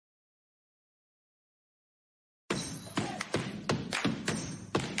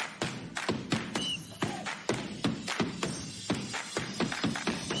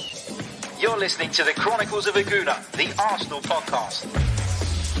You're listening to the Chronicles of Aguna, the Arsenal podcast.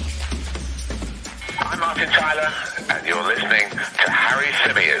 I'm Martin Tyler, and you're listening to Harry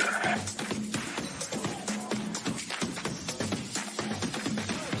Symeou.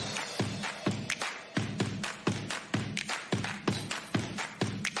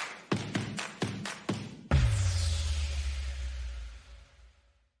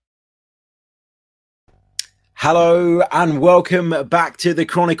 Hello and welcome back to the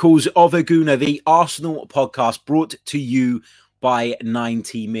Chronicles of Aguna, the Arsenal podcast brought to you by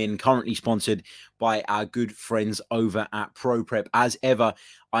 90 Min, currently sponsored by our good friends over at ProPrep. As ever,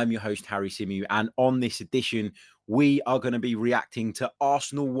 I'm your host, Harry Symeou, and on this edition, we are going to be reacting to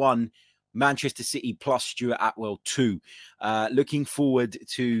Arsenal 1, Manchester City plus Stuart Atwell 2. Looking forward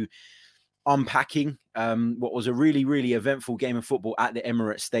to unpacking what was a really, really eventful game of football at the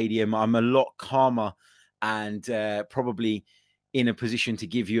Emirates Stadium. I'm a lot calmer and probably in a position to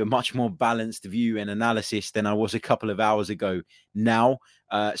give you a much more balanced view and analysis than I was a couple of hours ago now.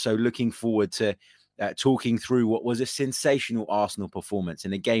 So looking forward to talking through what was a sensational Arsenal performance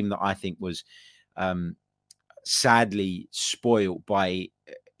in a game that I think was sadly spoiled by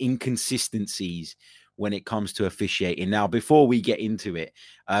inconsistencies when it comes to officiating. Now, before we get into it,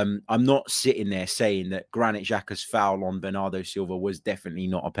 I'm not sitting there saying that Granit Xhaka's foul on Bernardo Silva was definitely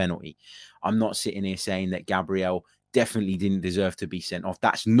not a penalty. I'm not sitting here saying that Gabriel definitely didn't deserve to be sent off.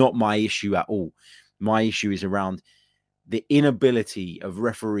 That's not my issue at all. My issue is around the inability of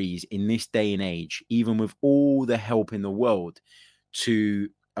referees in this day and age, even with all the help in the world, to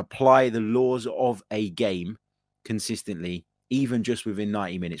apply the laws of a game consistently, even just within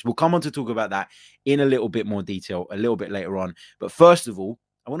 90 minutes. We'll come on to talk about that in a little bit more detail a little bit later on. But first of all,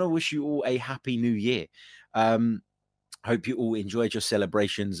 I want to wish you all a happy new year. Hope you all enjoyed your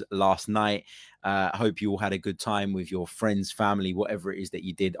celebrations last night. Hope you all had a good time with your friends, family, whatever it is that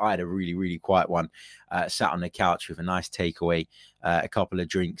you did. I had a really, really quiet one. Sat on the couch with a nice takeaway, a couple of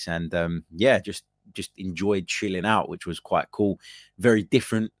drinks, and just enjoyed chilling out, which was quite cool. Very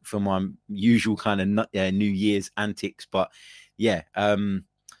different from my usual kind of New Year's antics, but yeah,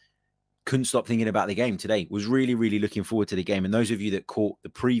 couldn't stop thinking about the game today. Was really, really looking forward to the game. And those of you that caught the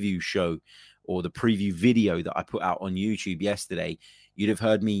preview show or the preview video that I put out on YouTube yesterday, you'd have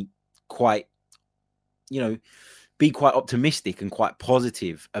heard me be quite optimistic and quite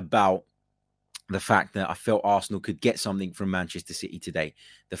positive about the fact that I felt Arsenal could get something from Manchester City today.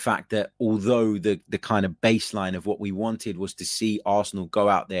 The fact that although the kind of baseline of what we wanted was to see Arsenal go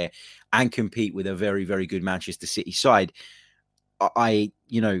out there and compete with a very, very good Manchester City side, I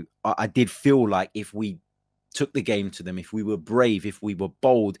did feel like if we took the game to them, if we were brave, if we were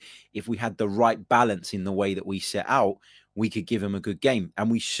bold, if we had the right balance in the way that we set out, we could give them a good game.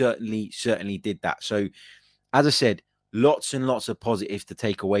 And we certainly did that. So, as I said, lots and lots of positives to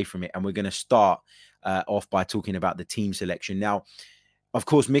take away from it. And we're going to start off by talking about the team selection. Now, of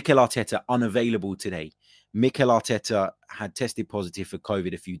course, Mikel Arteta unavailable today. Mikel Arteta had tested positive for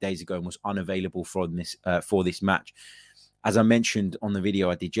COVID a few days ago and was unavailable for this match. As I mentioned on the video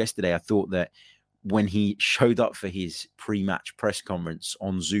I did yesterday, I thought that when he showed up for his pre-match press conference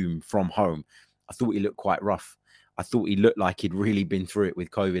on Zoom from home, I thought he looked quite rough. I thought he looked like he'd really been through it with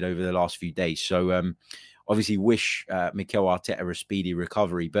COVID over the last few days. So obviously wish Mikel Arteta a speedy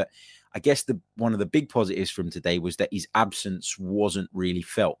recovery. But I guess one of the big positives from today was that his absence wasn't really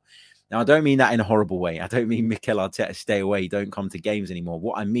felt. Now, I don't mean that in a horrible way. I don't mean Mikel Arteta stay away, don't come to games anymore.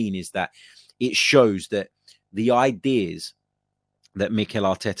 What I mean is that it shows that the ideas that Mikel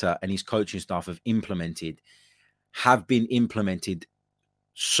Arteta and his coaching staff have been implemented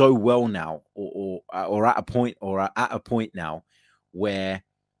so well now, or at a point now where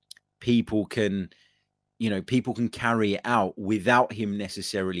people can carry it out without him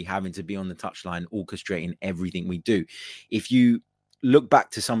necessarily having to be on the touchline orchestrating everything we do. If you look back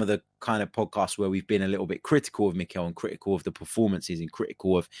to some of the kind of podcasts where we've been a little bit critical of Mikel and critical of the performances and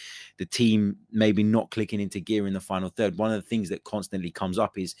critical of the team maybe not clicking into gear in the final third, one of the things that constantly comes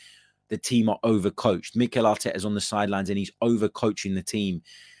up is the team are overcoached. Mikel Arteta is on the sidelines and he's overcoaching the team.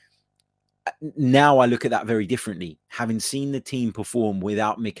 Now I look at that very differently. Having seen the team perform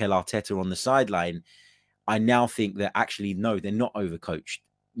without Mikel Arteta on the sideline, I now think that actually, no, they're not overcoached.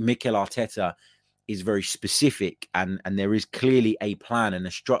 Mikel Arteta is very specific and there is clearly a plan and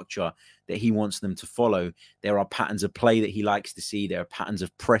a structure that he wants them to follow. There are patterns of play that he likes to see. There are patterns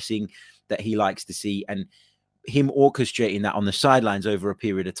of pressing that he likes to see. And him orchestrating that on the sidelines over a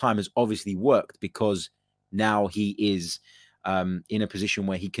period of time has obviously worked because now he is in a position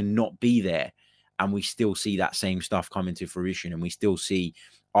where he cannot be there. And we still see that same stuff come into fruition. And we still see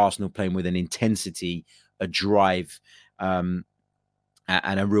Arsenal playing with an intensity, a drive,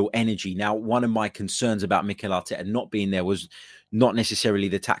 and a real energy. Now, one of my concerns about Mikel Arteta not being there was not necessarily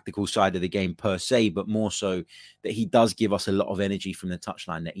the tactical side of the game per se, but more so that he does give us a lot of energy from the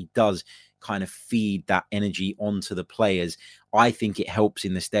touchline, that he does kind of feed that energy onto the players. I think it helps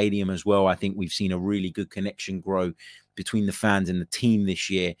in the stadium as well. I think we've seen a really good connection grow between the fans and the team this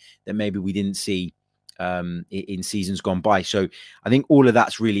year that maybe we didn't see in seasons gone by. So I think all of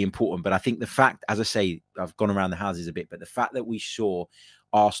that's really important. But I think the fact, as I say, I've gone around the houses a bit, but the fact that we saw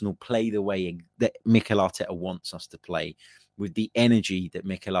Arsenal play the way that Mikel Arteta wants us to play, with the energy that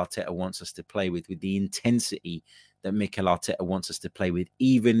Mikel Arteta wants us to play with the intensity that Mikel Arteta wants us to play with,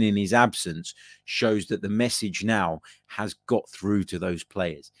 even in his absence, shows that the message now has got through to those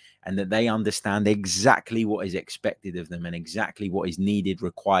players and that they understand exactly what is expected of them and exactly what is needed,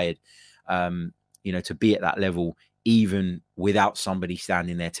 required, to be at that level, even without somebody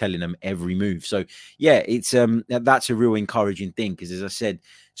standing there telling them every move. So yeah, it's that's a real encouraging thing, because as I said,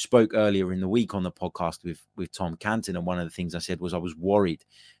 spoke earlier in the week on the podcast with Tom Canton, and one of the things I said was I was worried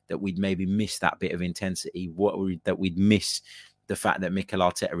that we'd maybe miss that bit of intensity, that we'd miss the fact that Mikel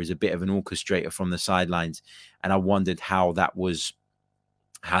Arteta is a bit of an orchestrator from the sidelines, and I wondered how that was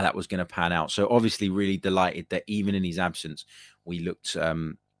going to pan out. So obviously really delighted that even in his absence, we looked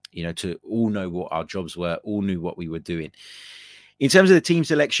to all know what our jobs were, all knew what we were doing. In terms of the team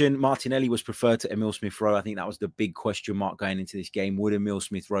selection, Martinelli was preferred to Emile Smith-Rowe. I think that was the big question mark going into this game. Would Emile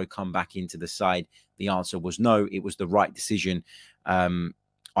Smith-Rowe come back into the side? The answer was no. It was the right decision,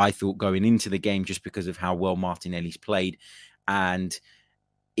 I thought, going into the game, just because of how well Martinelli's played. And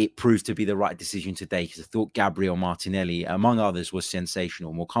it proved to be the right decision today, because I thought Gabriel Martinelli, among others, was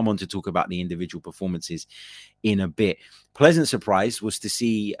sensational. And we'll come on to talk about the individual performances in a bit. Pleasant surprise was to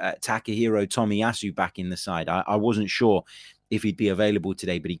see Takahiro Tomiyasu back in the side. I wasn't sure if he'd be available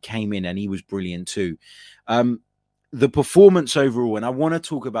today, but he came in and he was brilliant too. The performance overall, and I want to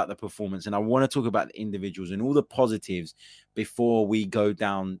talk about the performance and I want to talk about the individuals and all the positives before we go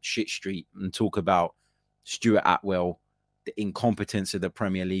down shit street and talk about Stuart Atwell, the incompetence of the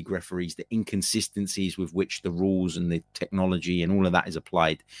Premier League referees, the inconsistencies with which the rules and the technology and all of that is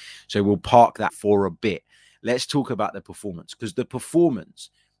applied. So we'll park that for a bit. Let's talk about the performance, because the performance,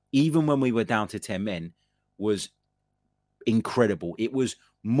 even when we were down to 10 men, was incredible. It was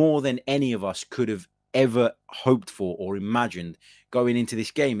more than any of us could have ever hoped for or imagined going into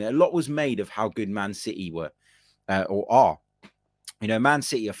this game. A lot was made of how good Man City were or are. Man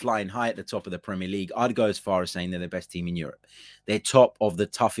City are flying high at the top of the Premier League. I'd go as far as saying they're the best team in Europe. They're top of the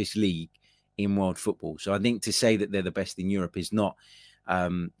toughest league in world football. So I think to say that they're the best in Europe is not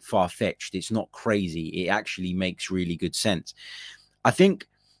far-fetched. It's not crazy. It actually makes really good sense. I think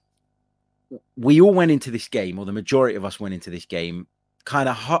we all went into this game, or the majority of us went into this game, kind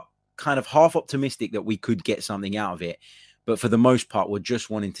of half optimistic that we could get something out of it. But for the most part, we're just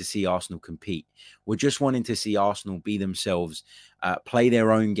wanting to see Arsenal compete. We're just wanting to see Arsenal be themselves, play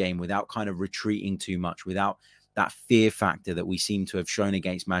their own game without kind of retreating too much, without that fear factor that we seem to have shown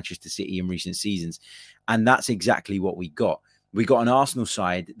against Manchester City in recent seasons. And that's exactly what we got. We got an Arsenal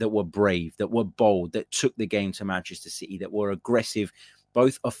side that were brave, that were bold, that took the game to Manchester City, that were aggressive,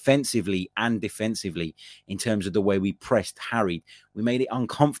 both offensively and defensively, in terms of the way we pressed, harried. We made it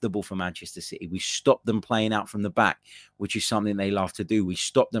uncomfortable for Manchester City. We stopped them playing out from the back, which is something they love to do. We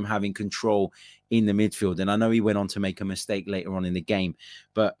stopped them having control in the midfield. And I know he went on to make a mistake later on in the game,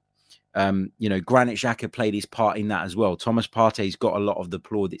 but Granit Xhaka played his part in that as well. Thomas Partey's got a lot of the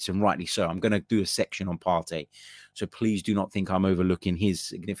plaudits, and rightly so. I'm going to do a section on Partey, so please do not think I'm overlooking his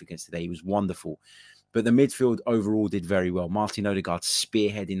significance today. He was wonderful. But the midfield overall did very well. Martin Odegaard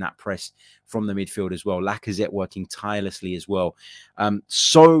spearheading that press from the midfield as well. Lacazette working tirelessly as well.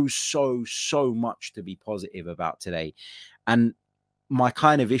 So much to be positive about today. And my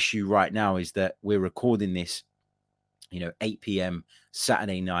kind of issue right now is that we're recording this, 8 p.m.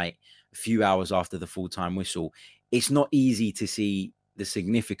 Saturday night, a few hours after the full-time whistle. It's not easy to see the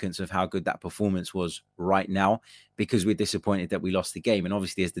significance of how good that performance was right now, because we're disappointed that we lost the game. And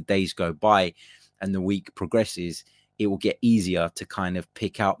obviously, as the days go by and the week progresses, it will get easier to kind of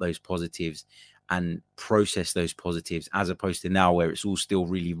pick out those positives and process those positives, as opposed to now where it's all still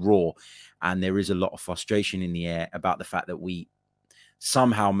really raw. And there is a lot of frustration in the air about the fact that we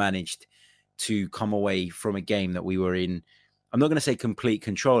somehow managed to come away from a game that we were in, I'm not going to say complete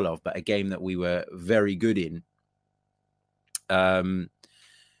control of, but a game that we were very good in. A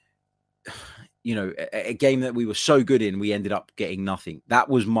game that we were so good in, we ended up getting nothing. That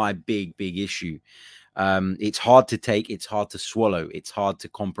was my big issue. It's hard to take, it's hard to swallow, it's hard to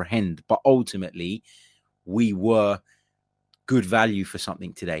comprehend, but ultimately we were good value for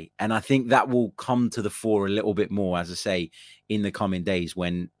something today. And I think that will come to the fore a little bit more, as I say, in the coming days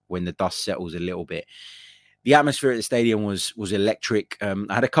when the dust settles a little bit. The atmosphere at the stadium was electric. I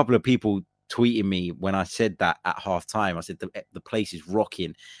had a couple of people tweeting me when I said that at halftime. I said the place is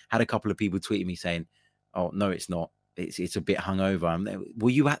rocking. Had a couple of people tweeting me saying, "Oh no, it's not. It's a bit hungover." Were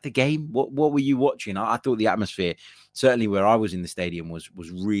you at the game? What were you watching? I thought the atmosphere, certainly where I was in the stadium, was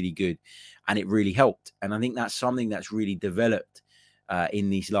really good, and it really helped. And I think that's something that's really developed in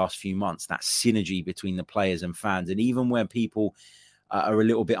these last few months. That synergy between the players and fans, and even when people are a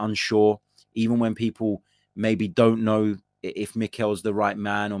little bit unsure, even when people maybe don't know if Mikel's the right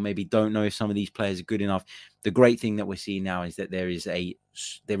man, or maybe don't know if some of these players are good enough. The great thing that we're seeing now is that there is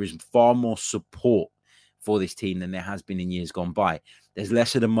far more support for this team than there has been in years gone by. There's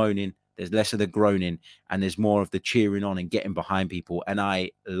less of the moaning, there's less of the groaning, and there's more of the cheering on and getting behind people. And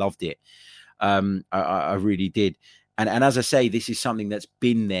I loved it. I really did. And as I say, this is something that's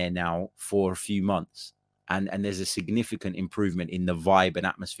been there now for a few months. And there's a significant improvement in the vibe and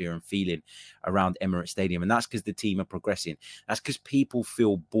atmosphere and feeling around Emirates Stadium. And that's because the team are progressing. That's because people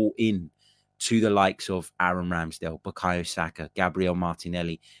feel bought in to the likes of Aaron Ramsdale, Bukayo Saka, Gabriel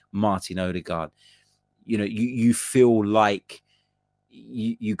Martinelli, Martin Odegaard. You know, you feel like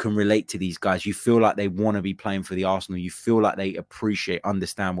you can relate to these guys. You feel like they want to be playing for the Arsenal. You feel like they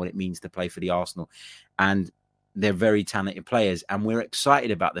understand what it means to play for the Arsenal. And they're very talented players. And we're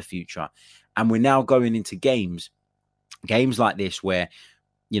excited about the future. And we're now going into games like this where,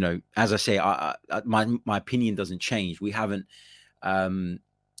 you know, as I say, my opinion doesn't change. We haven't,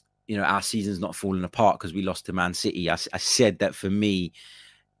 you know, our season's not falling apart because we lost to Man City. I said that for me,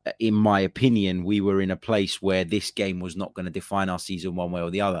 in my opinion, we were in a place where this game was not going to define our season one way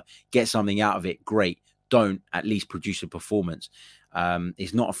or the other. Get something out of it, great. Don't, at least produce a performance.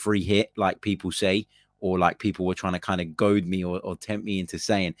 It's not a free hit, like people say, or like people were trying to kind of goad me or tempt me into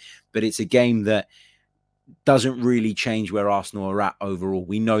saying. But it's a game that doesn't really change where Arsenal are at overall.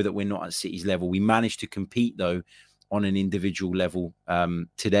 We know that we're not at City's level. We managed to compete, though, on an individual level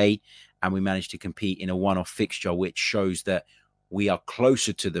today, and we managed to compete in a one-off fixture, which shows that we are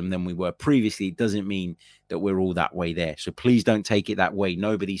closer to them than we were previously. It doesn't mean that we're all that way there. So please don't take it that way.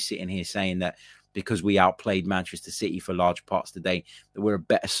 Nobody's sitting here saying that because we outplayed Manchester City for large parts today, that we're a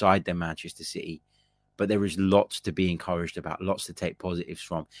better side than Manchester City. But there is lots to be encouraged about, lots to take positives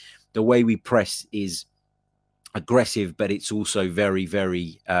from. The way we press is aggressive, but it's also very,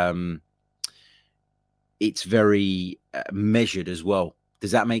 very, measured as well.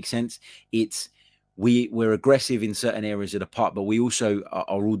 Does that make sense? We're aggressive in certain areas of the park, but we also are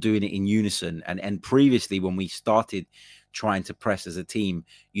all doing it in unison. And previously, when we started trying to press as a team,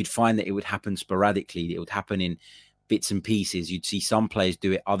 you'd find that it would happen sporadically. It would happen in bits and pieces. You'd see some players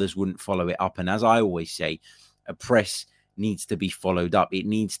do it, others wouldn't follow it up. And as I always say, a press needs to be followed up. It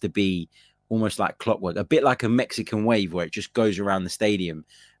needs to be almost like clockwork, a bit like a Mexican wave where it just goes around the stadium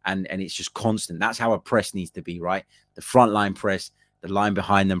and it's just constant. That's how a press needs to be, right? The front line press, the line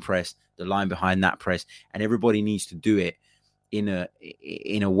behind them press, the line behind that press, and everybody needs to do it in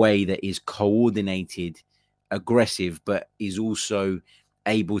a way that is coordinated, aggressive, but is also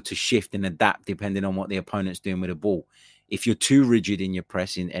able to shift and adapt depending on what the opponent's doing with the ball. If you're too rigid in your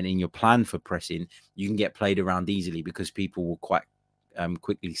pressing and in your plan for pressing, you can get played around easily because people will quite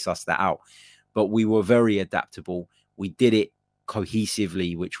quickly suss that out. But we were very adaptable. We did it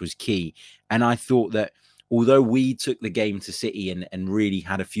cohesively, which was key. And I thought that although we took the game to City and really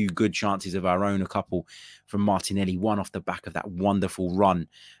had a few good chances of our own, a couple from Martinelli, one off the back of that wonderful run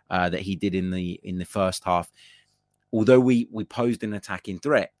that he did in the first half. Although we posed an attacking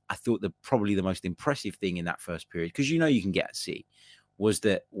threat, I thought that probably the most impressive thing in that first period, because you know you can get at City, was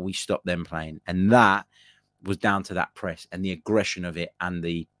that we stopped them playing. And that was down to that press and the aggression of it and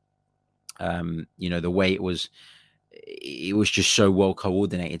the, the way it was just so well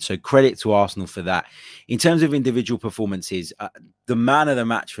coordinated. So credit to Arsenal for that. In terms of individual performances, the man of the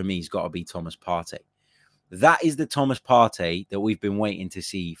match for me has got to be Thomas Partey. That is the Thomas Partey that we've been waiting to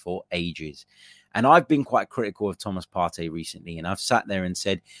see for ages. And I've been quite critical of Thomas Partey recently. And I've sat there and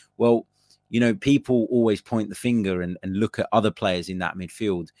said, well, you know, people always point the finger and look at other players in that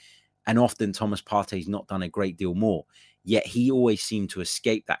midfield. And often Thomas Partey's not done a great deal more. Yet he always seemed to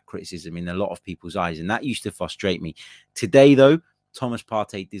escape that criticism in a lot of people's eyes. And that used to frustrate me. Today, though, Thomas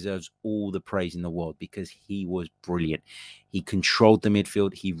Partey deserves all the praise in the world because he was brilliant. He controlled the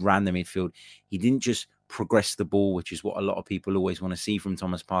midfield. He ran the midfield. He didn't just progressed the ball, which is what a lot of people always want to see from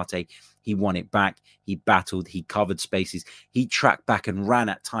Thomas Partey. He won it back. He battled. He covered spaces. He tracked back and ran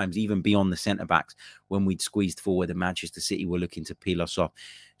at times, even beyond the centre-backs when we'd squeezed forward and Manchester City were looking to pick us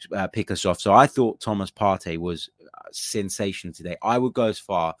off. So I thought Thomas Partey was sensational today. I would go as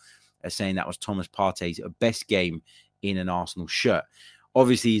far as saying that was Thomas Partey's best game in an Arsenal shirt.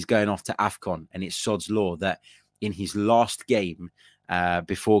 Obviously, he's going off to AFCON, and it's sod's law that in his last game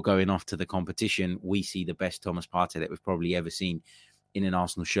before going off to the competition, we see the best Thomas Partey that we've probably ever seen in an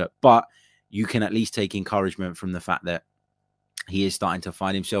Arsenal shirt. But you can at least take encouragement from the fact that he is starting to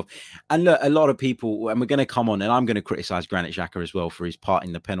find himself. And look, a lot of people, and we're going to come on, and I'm going to criticize Granit Xhaka as well for his part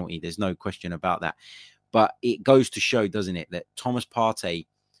in the penalty. There's no question about that. But it goes to show, doesn't it, that Thomas Partey,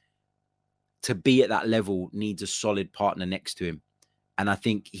 to be at that level, needs a solid partner next to him. And I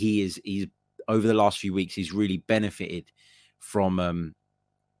think he's over the last few weeks, he's really benefited from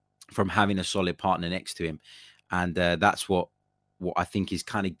having a solid partner next to him. And that's what I think is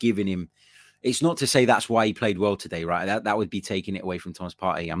kind of giving him. It's not to say that's why he played well today, right? That would be taking it away from Thomas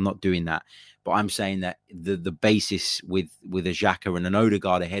Partey. I'm not doing that. But I'm saying that the basis with a Xhaka and an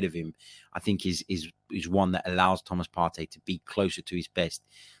Odegaard ahead of him, I think is one that allows Thomas Partey to be closer to his best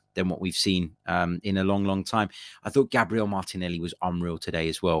than what we've seen in a long, long time. I thought Gabriel Martinelli was unreal today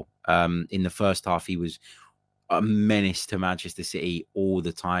as well. In the first half, he was a menace to Manchester City all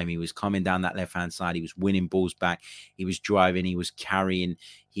the time. He was coming down that left-hand side. He was winning balls back. He was driving. He was carrying.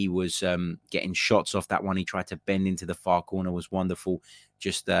 He was getting shots off that one. He tried to bend into the far corner. Was wonderful.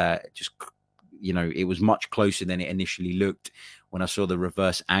 Just it was much closer than it initially looked when I saw the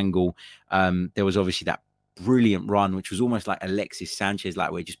reverse angle. There was obviously that brilliant run, which was almost like Alexis Sanchez,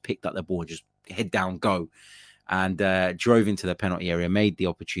 like where he just picked up the ball, just head down, go, and drove into the penalty area, made the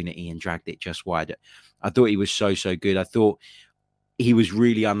opportunity and dragged it just wide. I thought he was so good. I thought he was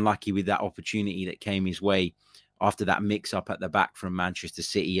really unlucky with that opportunity that came his way after that mix-up at the back from Manchester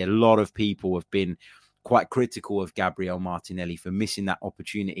City. A lot of people have been quite critical of Gabriel Martinelli for missing that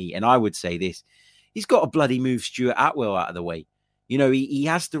opportunity. And I would say this, he's got to bloody move Stuart Atwell out of the way. You know, he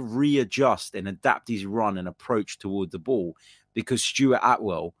has to readjust and adapt his run and approach toward the ball because Stuart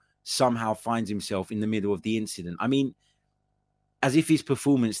Atwell somehow finds himself in the middle of the incident. I mean, as if his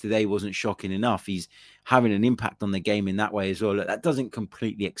performance today wasn't shocking enough, he's having an impact on the game in that way as well. That doesn't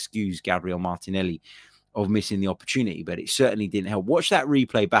completely excuse Gabriel Martinelli of missing the opportunity, but it certainly didn't help. Watch that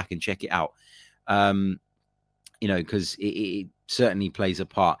replay back and check it out, because it certainly plays a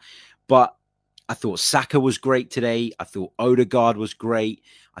part. But I thought Saka was great today. I thought Odegaard was great.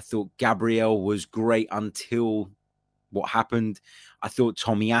 I thought Gabriel was great until what happened. I thought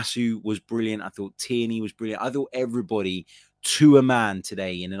Tomiyasu was brilliant. I thought Tierney was brilliant. I thought everybody to a man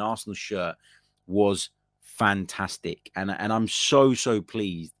today in an Arsenal shirt was fantastic. And I'm so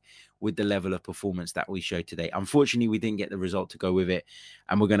pleased with the level of performance that we showed today. Unfortunately, we didn't get the result to go with it.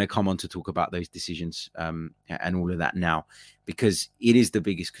 And we're going to come on to talk about those decisions and all of that now, because it is the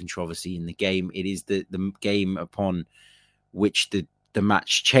biggest controversy in the game. It is the game upon which the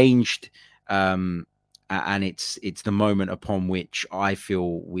match changed. And it's the moment upon which I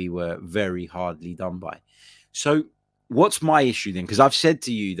feel we were very hardly done by. So what's my issue then? Because I've said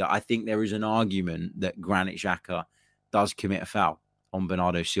to you that I think there is an argument that Granit Xhaka does commit a foul on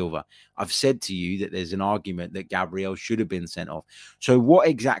Bernardo Silva. I've said to you that there's an argument that Gabriel should have been sent off. So what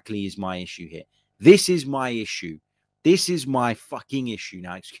exactly is my issue here? This is my issue. This is my fucking issue.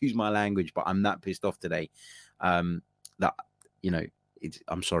 Now, excuse my language, but I'm that pissed off today. I'm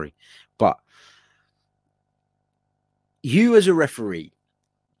sorry. But you as a referee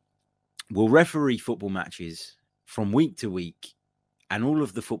will referee football matches from week to week, and all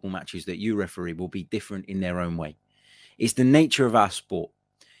of the football matches that you referee will be different in their own way. It's the nature of our sport.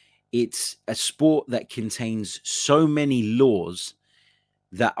 It's a sport that contains so many laws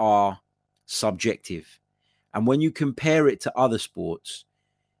that are subjective. And when you compare it to other sports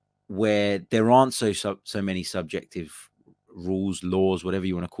where there aren't so many subjective rules, laws, whatever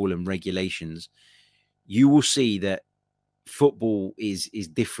you want to call them, regulations, you will see that football is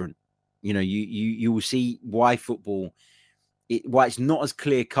different. You know, you will see why why it's not as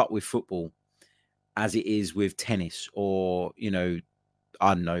clear cut with football as it is with tennis or, I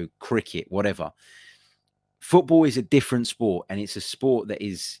don't know, cricket, whatever. Football is a different sport, and it's a sport that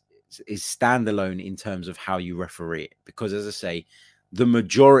is standalone in terms of how you referee it. Because, as I say, the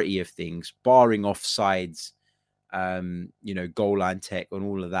majority of things, barring offsides, goal line tech and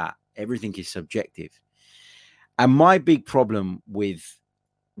all of that, everything is subjective. And my big problem with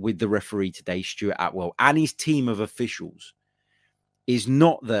the referee today, Stuart Atwell, and his team of officials is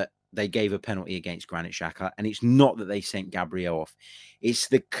not that they gave a penalty against Granit Xhaka, and it's not that they sent Gabriel off. It's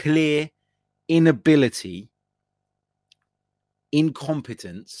the clear inability,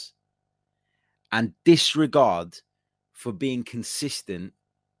 incompetence, and disregard for being consistent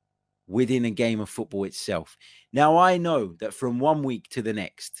within a game of football itself. Now, I know that from one week to the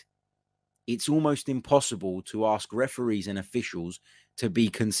next, it's almost impossible to ask referees and officials to be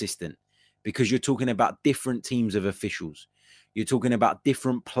consistent because you're talking about different teams of officials. You're talking about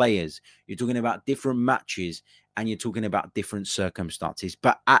different players. You're talking about different matches, and you're talking about different circumstances.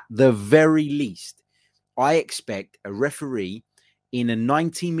 But at the very least, I expect a referee in a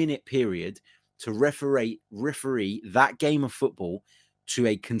 90-minute period to referee that game of football to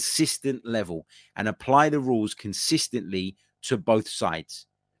a consistent level and apply the rules consistently to both sides.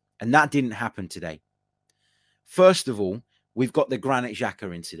 And that didn't happen today. First of all, we've got the Granit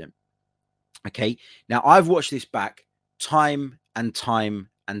Xhaka incident. Okay, now I've watched this back time and time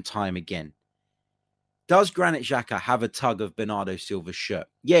and time again. Does Granit Xhaka have a tug of Bernardo Silva's shirt?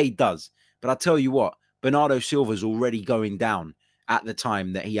 Yeah, he does. But I tell you what, Bernardo Silva's already going down at the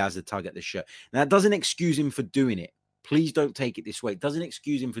time that he has a tug at the shirt. Now, that doesn't excuse him for doing it. Please don't take it this way. It doesn't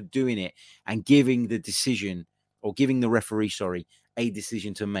excuse him for doing it and giving the decision, or giving the referee, a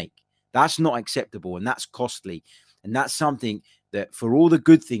decision to make. That's not acceptable, and that's costly. And that's something that, for all the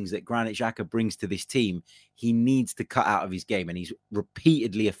good things that Granit Xhaka brings to this team, he needs to cut out of his game. And he's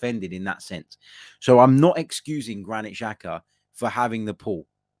repeatedly offended in that sense. So I'm not excusing Granit Xhaka for having the pull.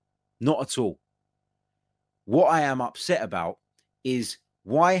 Not at all. What I am upset about is,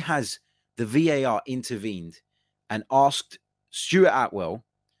 why has the VAR intervened and asked Stuart Atwell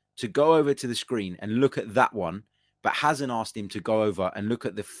to go over to the screen and look at that one, but hasn't asked him to go over and look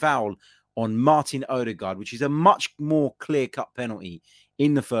at the foul on Martin Odegaard, which is a much more clear-cut penalty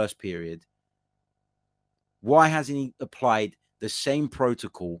in the first period? Why hasn't he applied the same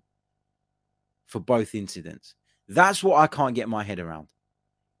protocol for both incidents? That's what I can't get my head around.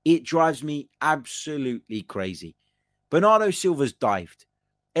 It drives me absolutely crazy. Bernardo Silva's dived.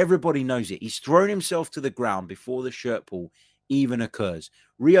 Everybody knows it. He's thrown himself to the ground before the shirt pull even occurs.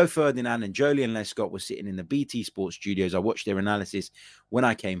 Rio Ferdinand and Joleon Lescott were sitting in the BT Sports studios. I watched their analysis when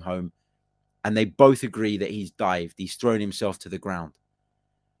I came home, and they both agree that he's dived. He's thrown himself to the ground.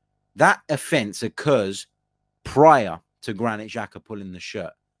 That offence occurs prior to Granit Xhaka pulling the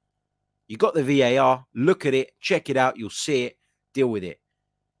shirt. You got the VAR, look at it, check it out, you'll see it, deal with it.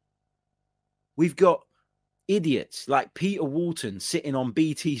 We've got idiots like Peter Walton sitting on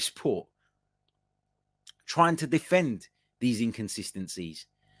BT Sport trying to defend these inconsistencies.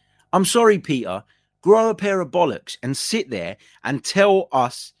 I'm sorry, Peter, grow a pair of bollocks and sit there and tell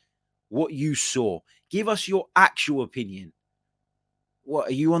us what you saw. Give us your actual opinion. What,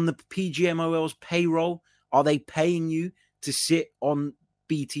 are you on the PGMOL's payroll? Are they paying you to sit on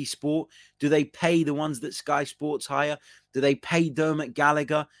BT Sport? Do they pay the ones that Sky Sports hire? Do they pay Dermot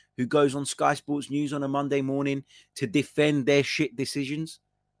Gallagher, who goes on Sky Sports News on a Monday morning, to defend their shit decisions?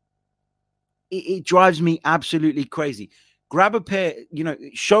 It drives me absolutely crazy. Grab a pair,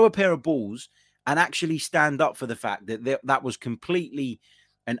 show a pair of balls and actually stand up for the fact that that was completely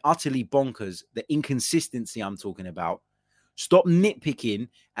and utterly bonkers. The inconsistency I'm talking about. Stop nitpicking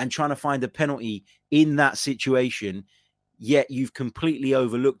and trying to find a penalty in that situation, yet you've completely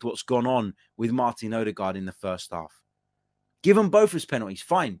overlooked what's gone on with Martin Odegaard in the first half. Give them both as penalties.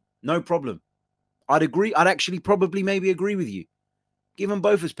 Fine. No problem. I'd agree. I'd actually probably maybe agree with you. Give them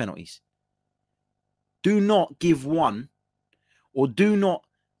both as penalties. Do not give one, or do not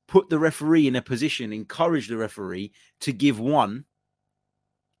put the referee in a position, encourage the referee to give one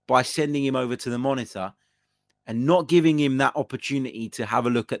by sending him over to the monitor and not giving him that opportunity to have a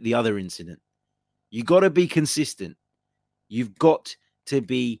look at the other incident. You got to be consistent. You've got to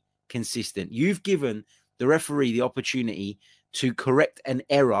be consistent. You've given the referee the opportunity to correct an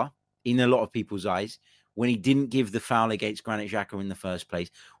error in a lot of people's eyes when he didn't give the foul against Granit Xhaka in the first place.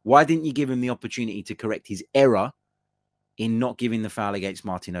 Why didn't you give him the opportunity to correct his error in not giving the foul against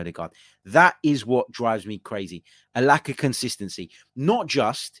Martin Odegaard? That is what drives me crazy. A lack of consistency, not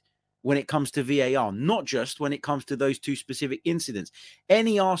just when it comes to VAR, not just when it comes to those two specific incidents.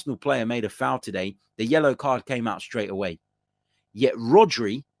 Any Arsenal player made a foul today, the yellow card came out straight away. Yet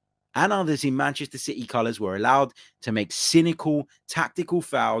Rodri and others in Manchester City colours were allowed to make cynical, tactical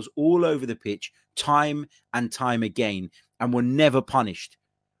fouls all over the pitch, time and time again, and were never punished.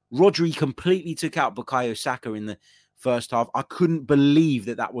 Rodri completely took out Bukayo Saka in the first half. I couldn't believe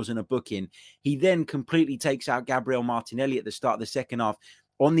that wasn't a booking. He then completely takes out Gabriel Martinelli at the start of the second half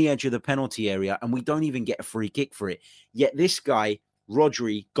on the edge of the penalty area, and we don't even get a free kick for it. Yet this guy,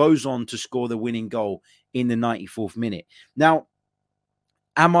 Rodri, goes on to score the winning goal in the 94th minute. Now,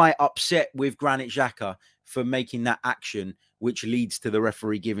 am I upset with Granit Xhaka for making that action which leads to the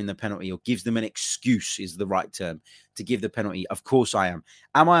referee giving the penalty, or gives them an excuse is the right term to give the penalty? Of course I am.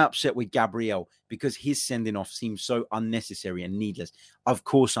 Am I upset with Gabriel because his sending off seems so unnecessary and needless? Of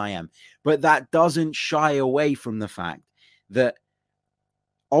course I am. But that doesn't shy away from the fact that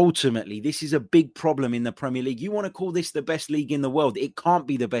ultimately this is a big problem in the Premier League. You want to call this the best league in the world? It can't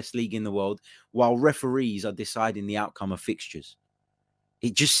be the best league in the world while referees are deciding the outcome of fixtures.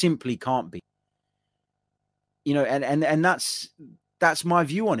 It just simply can't be. You know, and that's my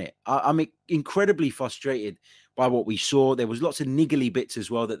view on it. I'm incredibly frustrated by what we saw. There was lots of niggly bits as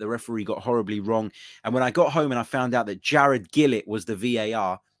well that the referee got horribly wrong. And when I got home and I found out that Jared Gillett was the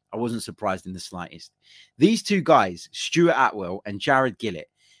VAR, I wasn't surprised in the slightest. These two guys, Stuart Atwell and Jared Gillett,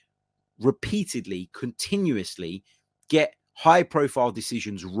 repeatedly, continuously get high-profile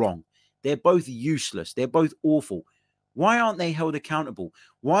decisions wrong. They're both useless. They're both awful. Why aren't they held accountable?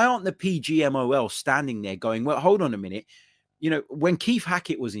 Why aren't the PGMOL standing there going, well, hold on a minute. You know, when Keith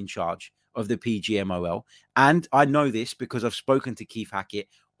Hackett was in charge of the PGMOL, and I know this because I've spoken to Keith Hackett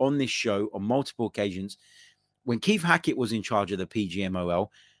on this show on multiple occasions. When Keith Hackett was in charge of the PGMOL,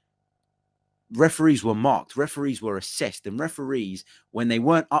 referees were marked, referees were assessed, and referees, when they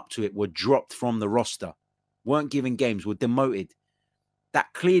weren't up to it, were dropped from the roster, weren't given games, were demoted.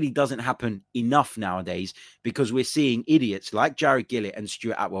 That clearly doesn't happen enough nowadays because we're seeing idiots like Jared Gillett and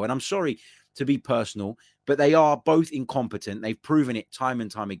Stuart Atwell. And I'm sorry to be personal, but they are both incompetent. They've proven it time and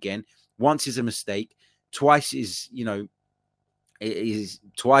time again. Once is a mistake. Twice is, you know,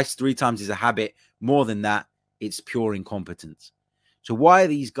 twice, 3 times is a habit. More than that, it's pure incompetence. So why are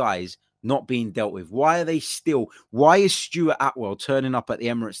these guys not being dealt with? Why is Stuart Atwell turning up at the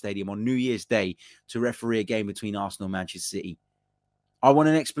Emirates Stadium on New Year's Day to referee a game between Arsenal and Manchester City? I want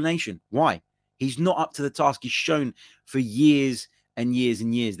an explanation. Why? He's not up to the task. He's shown for years and years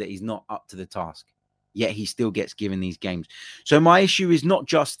and years that he's not up to the task. Yet he still gets given these games. So my issue is not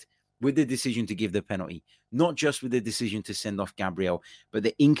just with the decision to give the penalty, not just with the decision to send off Gabriel, but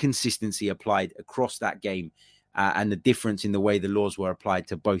the inconsistency applied across that game and the difference in the way the laws were applied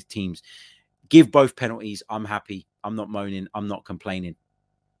to both teams. Give both penalties. I'm happy. I'm not moaning. I'm not complaining.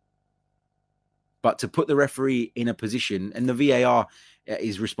 But to put the referee in a position, and the VAR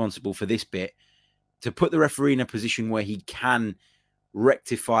is responsible for this bit, to put the referee in a position where he can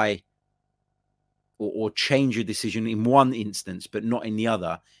rectify or change a decision in one instance, but not in the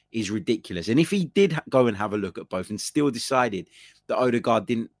other, is ridiculous. And if he did go and have a look at both and still decided that Odegaard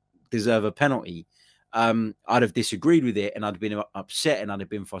didn't deserve a penalty, I'd have disagreed with it and I'd have been upset and I'd have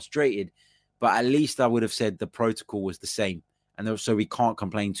been frustrated. But at least I would have said the protocol was the same. And so we can't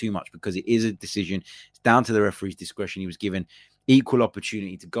complain too much because it is a decision. It's down to the referee's discretion. He was given equal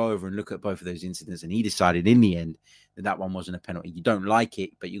opportunity to go over and look at both of those incidents. And he decided in the end that that one wasn't a penalty. You don't like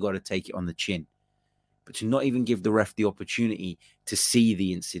it, but you got to take it on the chin. But to not even give the ref the opportunity to see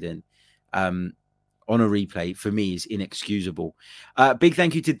the incident on a replay, for me, is inexcusable. Big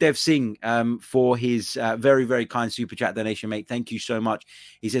thank you to Dev Singh for his very, very kind super chat donation, mate. Thank you so much.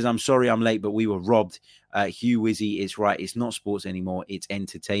 He says, I'm sorry I'm late, but we were robbed. Hugh Wizzy is right. It's not sports anymore. It's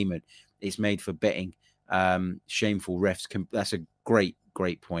entertainment. It's made for betting. Shameful refs. That's a great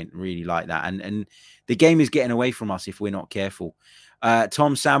point. Really like that. And the game is getting away from us if we're not careful.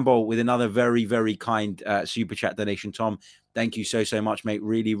 Tom Sambo with another very, very kind super chat donation. Tom, thank you so much, mate.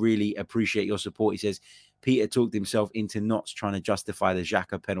 Really, really appreciate your support. He says, Peter talked himself into knots trying to justify the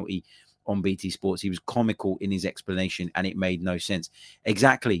Xhaka penalty on BT Sports. He was comical in his explanation and it made no sense.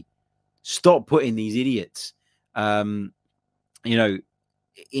 Exactly. Stop putting these idiots, in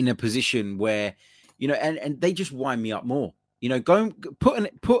a position where, and they just wind me up more. Go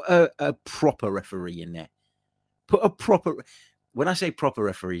and put a proper referee in there. Put a proper... When I say proper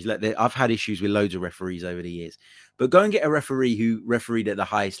referees, I've had issues with loads of referees over the years, but go and get a referee who refereed at the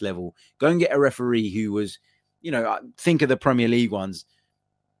highest level. Go and get a referee who was, think of the Premier League ones.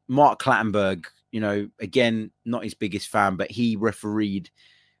 Mark Clattenburg, again, not his biggest fan, but he refereed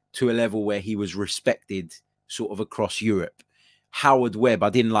to a level where he was respected sort of across Europe. Howard Webb, I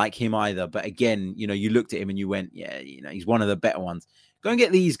didn't like him either. But again, you looked at him and you went, yeah, he's one of the better ones. Go and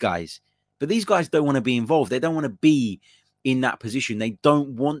get these guys. But these guys don't want to be involved. They don't want to be in that position. They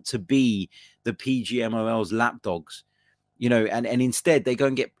don't want to be the PGMOL's lapdogs, and instead they go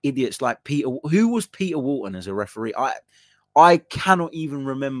and get idiots like Peter. Who was Peter Walton as a referee? I cannot even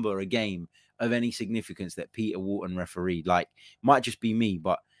remember a game of any significance that Peter Walton refereed. Might just be me,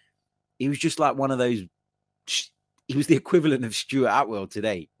 but he was just like one of those. He was the equivalent of Stuart Atwell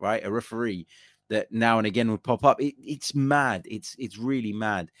today, right? A referee that now and again would pop up. It's mad. It's really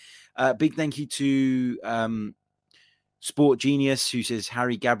mad. Big thank you to Sport Genius, who says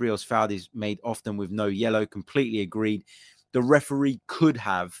Harry Gabriel's foul is made often with no yellow. Completely agreed. the referee could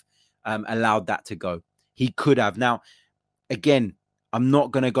have allowed that to go. He could have. Now, again, I'm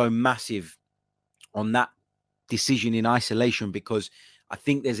not going to go massive on that decision in isolation because I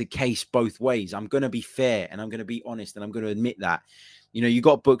think there's a case both ways. I'm going to be fair and I'm going to be honest and I'm going to admit that, you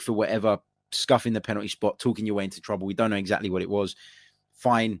got booked for whatever, scuffing the penalty spot, talking your way into trouble. We don't know exactly what it was.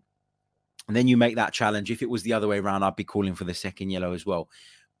 Fine. And then you make that challenge. If it was the other way around, I'd be calling for the second yellow as well.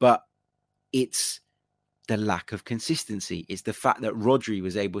 But it's the lack of consistency. It's the fact that Rodri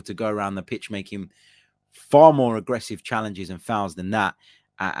was able to go around the pitch, making far more aggressive challenges and fouls than that,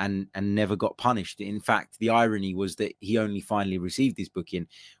 and never got punished. In fact, the irony was that he only finally received his booking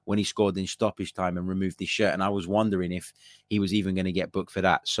when he scored in stoppage time and removed his shirt. And I was wondering if he was even going to get booked for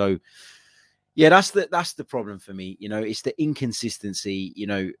that. So, yeah, that's the problem for me. It's the inconsistency.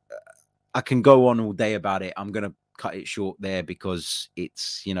 I can go on all day about it. I'm going to cut it short there because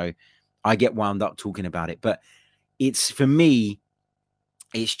it's, I get wound up talking about it. But for me,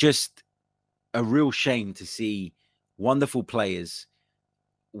 it's just a real shame to see wonderful players,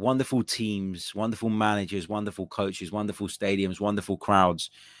 wonderful teams, wonderful managers, wonderful coaches, wonderful stadiums, wonderful crowds,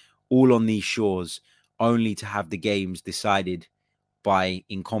 all on these shores, only to have the games decided by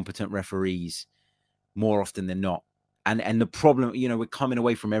incompetent referees more often than not. And the problem, we're coming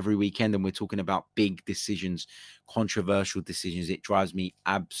away from every weekend and we're talking about big decisions, controversial decisions. It drives me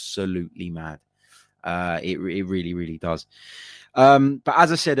absolutely mad. It really, really does. But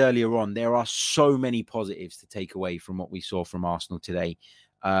as I said earlier on, there are so many positives to take away from what we saw from Arsenal today.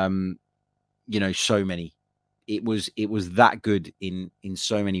 So many. It was that good in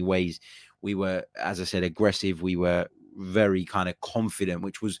so many ways. We were, as I said, aggressive. We were very kind of confident,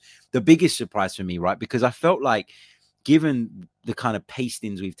 which was the biggest surprise for me, right? Because I felt like, given the kind of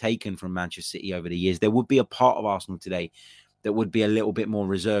pastings we've taken from Manchester City over the years, there would be a part of Arsenal today that would be a little bit more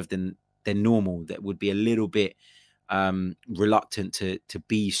reserved than normal, that would be a little bit reluctant to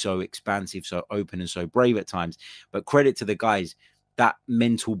be so expansive, so open and so brave at times. But credit to the guys, that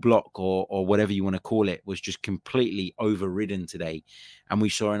mental block or whatever you want to call it was just completely overridden today. And we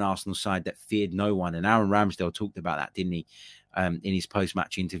saw an Arsenal side that feared no one. And Aaron Ramsdale talked about that, didn't he? In his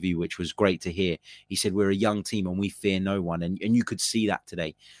post-match interview, which was great to hear. He said, we're a young team and we fear no one. And you could see that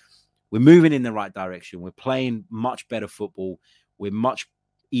today. We're moving in the right direction. We're playing much better football. We're much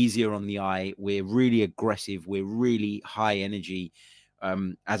easier on the eye. We're really aggressive. We're really high energy.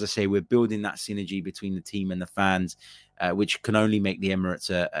 As I say, we're building that synergy between the team and the fans, which can only make the Emirates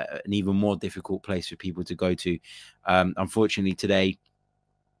an even more difficult place for people to go to. Unfortunately, today,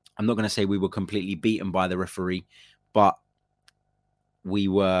 I'm not going to say we were completely beaten by the referee, but we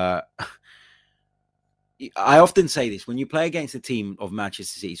were. I often say this: when you play against a team of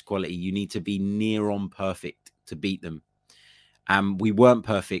Manchester City's quality, you need to be near on perfect to beat them. And we weren't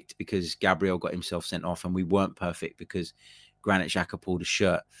perfect because Gabriel got himself sent off, and we weren't perfect because Granit Xhaka pulled a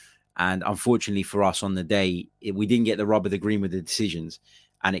shirt. And unfortunately for us on the day, we didn't get the rub of the green with the decisions,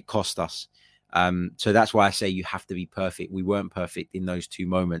 and it cost us. So that's why I say you have to be perfect. We weren't perfect in those two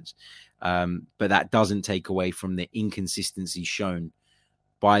moments, but that doesn't take away from the inconsistency shown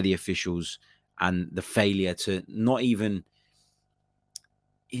by the officials and the failure to not even,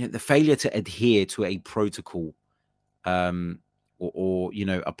 the failure to adhere to a protocol, or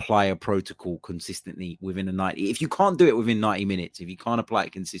apply a protocol consistently within a 90. If you can't do it within 90 minutes, if you can't apply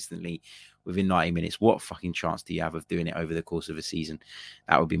it consistently within 90 minutes, what fucking chance do you have of doing it over the course of a season?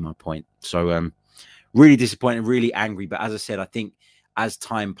 That would be my point. So really disappointed, really angry. But as I said, I think as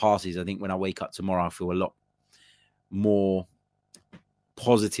time passes, I think when I wake up tomorrow, I feel a lot more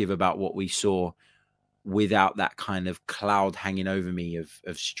positive about what we saw without that kind of cloud hanging over me of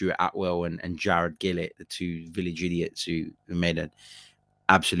Stuart Atwell and Jared Gillett, the two village idiots who made an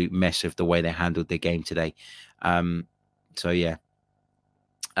absolute mess of the way they handled their game today. So, yeah.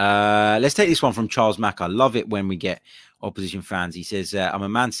 Let's take this one from Charles Mack. I love it when we get opposition fans. He says, I'm a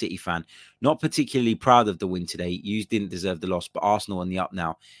Man City fan, not particularly proud of the win today. You didn't deserve the loss, but Arsenal on the up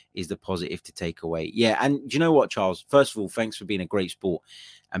now is the positive to take away. Yeah, and do you know what, Charles? First of all, thanks for being a great sport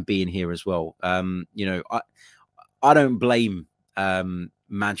and being here as well. I don't blame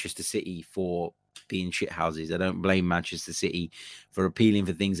Manchester City for being shithouses. I don't blame Manchester City for appealing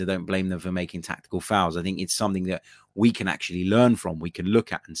for things. I don't blame them for making tactical fouls. I think it's something that we can actually learn from. We can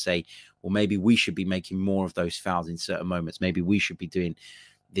look at and say, well, maybe we should be making more of those fouls in certain moments. Maybe we should be doing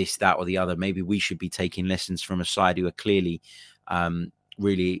this, that, or the other. Maybe we should be taking lessons from a side who are clearly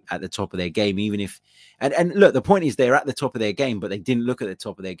really at the top of their game, even if, and look, the point is they're at the top of their game, but they didn't look at the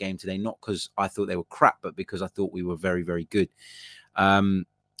top of their game today, not because I thought they were crap, but because I thought we were very, very good.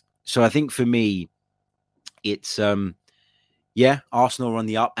 So I think for me, it's, Arsenal are on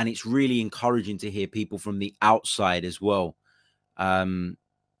the up, and it's really encouraging to hear people from the outside as well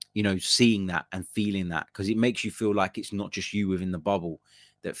seeing that and feeling that, because it makes you feel like it's not just you within the bubble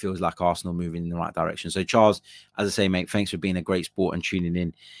that feels like Arsenal moving in the right direction. So Charles, as I say, mate, thanks for being a great sport and tuning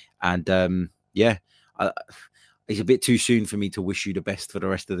in. And it's a bit too soon for me to wish you the best for the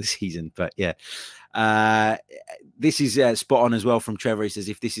rest of the season. But yeah, this is spot on as well from Trevor. He says,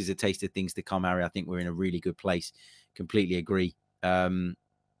 if this is a taste of things to come, Harry, I think we're in a really good place. Completely agree. What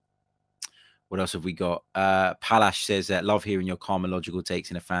else have we got? Palash says, love hearing your calm and logical takes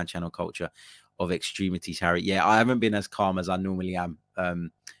in a fan channel culture of extremities, Harry. Yeah, I haven't been as calm as I normally am.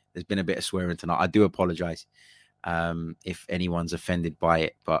 There's been a bit of swearing tonight. I do apologize if anyone's offended by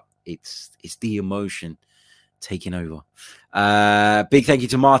it, but it's the emotion taking over. Big thank you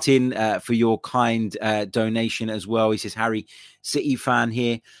to Martin for your kind donation as well. He says, Harry, City fan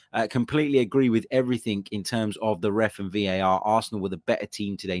here. Completely agree with everything in terms of the ref and VAR. Arsenal were the better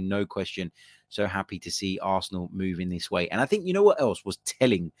team today, no question. So happy to see Arsenal moving this way. And I think, you know what else was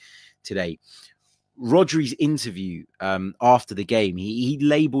telling today? Rodri's interview after the game, he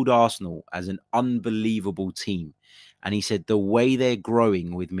labelled Arsenal as an unbelievable team. And he said the way they're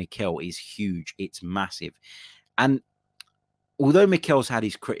growing with Mikel is huge. It's massive. And although Mikel's had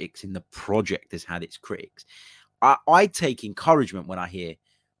his critics and the project has had its critics, I take encouragement when I hear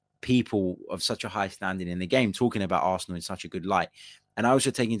people of such a high standing in the game talking about Arsenal in such a good light. And I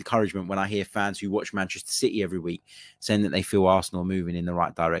also take encouragement when I hear fans who watch Manchester City every week saying that they feel Arsenal moving in the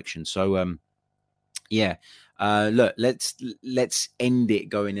right direction. So, look, let's end it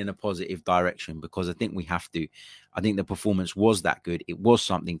going in a positive direction, because I think we have to. I think the performance was that good. It was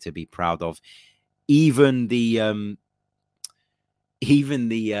something to be proud of. Even the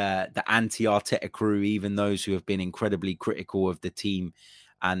anti-Arteta crew, even those who have been incredibly critical of the team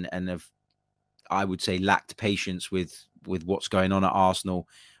and have, I would say, lacked patience with what's going on at Arsenal,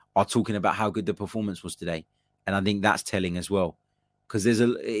 are talking about how good the performance was today. And I think that's telling as well, because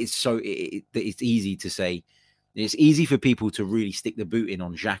it's easy to say, it's easy for people to really stick the boot in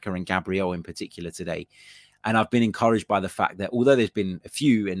on Xhaka and Gabriel in particular today. And I've been encouraged by the fact that although there's been a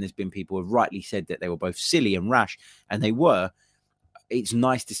few, and there's been people who have rightly said that they were both silly and rash, and they were, it's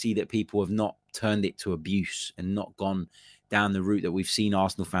nice to see that people have not turned it to abuse and not gone down the route that we've seen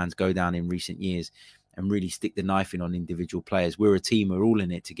Arsenal fans go down in recent years and really stick the knife in on individual players. We're a team, we're all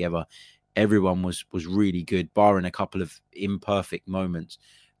in it together. Everyone was really good, barring a couple of imperfect moments.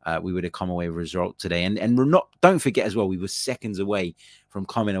 We would have come away with a result today. And we're not, don't forget as well, we were seconds away from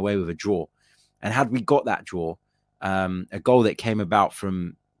coming away with a draw. And had we got that draw, a goal that came about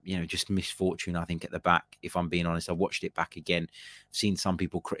from, just misfortune, I think, at the back, if I'm being honest. I watched it back again. I've seen some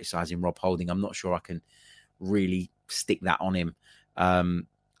people criticising Rob Holding. I'm not sure I can really stick that on him.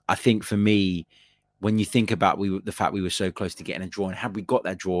 I think for me, when you think about the fact we were so close to getting a draw, and had we got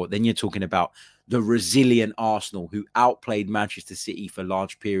that draw, then you're talking about the resilient Arsenal who outplayed Manchester City for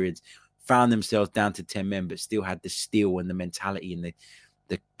large periods, found themselves down to 10 men, but still had the steel and the mentality and the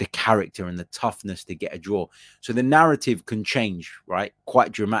character and the toughness to get a draw. So the narrative can change, right,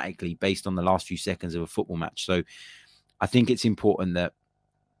 quite dramatically based on the last few seconds of a football match. So I think it's important that,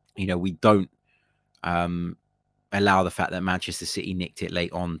 we don't allow the fact that Manchester City nicked it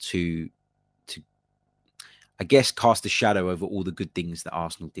late on to I guess, cast a shadow over all the good things that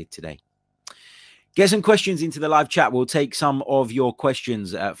Arsenal did today. Get some questions into the live chat. We'll take some of your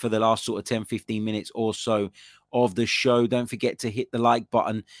questions for the last sort of 10, 15 minutes or so of the show. Don't forget to hit the like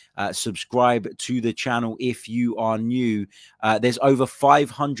button, subscribe to the channel if you are new. There's over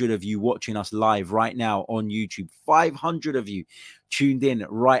 500 of you watching us live right now on YouTube. 500 of you tuned in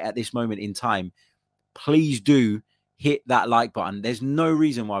right at this moment in time. Please do hit that like button. There's no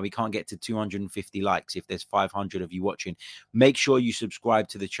reason why we can't get to 250 likes if there's 500 of you watching. Make sure you subscribe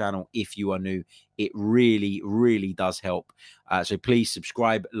to the channel if you are new. It really, really does help. So please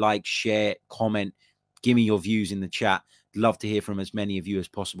subscribe, like, share, comment. Give me your views in the chat. Love to hear from as many of you as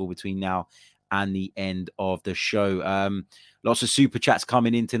possible between now and the end of the show. Lots of super chats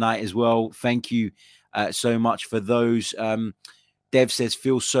coming in tonight as well. Thank you so much for those. Dev says,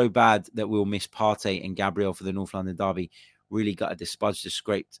 feels so bad that we'll miss Partey and Gabriel for the North London derby. Really gutted the Spuds just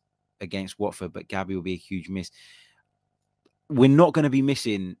scraped against Watford, but Gabby will be a huge miss. We're not going to be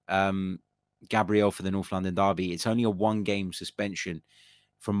missing Gabriel for the North London derby. It's only a one-game suspension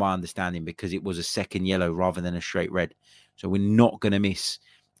from my understanding, because it was a second yellow rather than a straight red. So we're not going to miss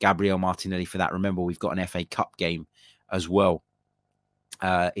Gabriel Martinelli for that. Remember, we've got an FA Cup game as well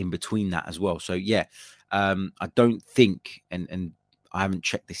in between that as well. So, yeah, I don't think, and I haven't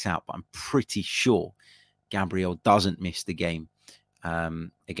checked this out, but I'm pretty sure Gabriel doesn't miss the game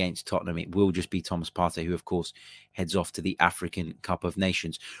against Tottenham. It will just be Thomas Partey, who, of course, heads off to the African Cup of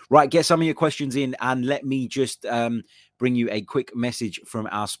Nations. Right, get some of your questions in, and let me just bring you a quick message from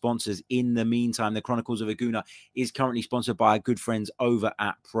our sponsors. In the meantime, the Chronicles of a Gooner is currently sponsored by our good friends over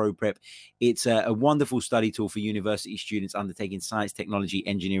at ProPrep. It's a wonderful study tool for university students undertaking science, technology,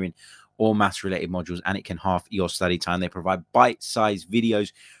 engineering, or maths-related modules, and it can halve your study time. They provide bite-sized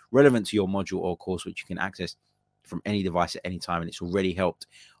videos relevant to your module or course, which you can access from any device at any time, and it's already helped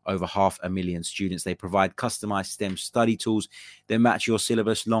over 500,000 students. They provide customized STEM study tools that match your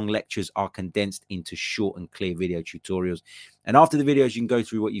syllabus. Long lectures are condensed into short and clear video tutorials, and after the videos you can go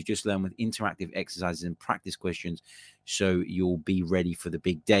through what you've just learned with interactive exercises and practice questions, so you'll be ready for the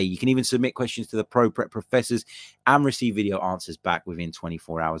big day. You can even submit questions to the ProPrep professors and receive video answers back within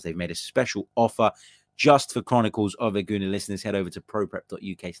 24 hours. They've made a special offer just for Chronicles of a Gooner listeners. Head over to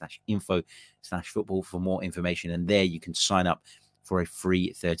proprep.uk/info/football for more information. And there you can sign up for a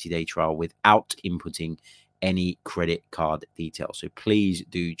free 30-day trial without inputting any credit card details. So please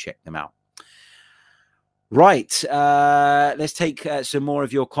do check them out. Right. Let's take some more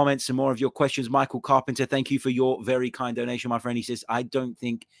of your comments, some more of your questions. Michael Carpenter, thank you for your very kind donation, my friend. He says, I don't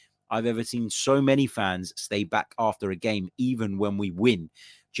think I've ever seen so many fans stay back after a game, even when we win.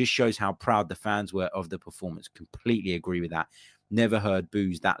 Just shows how proud the fans were of the performance. Completely agree with that. Never heard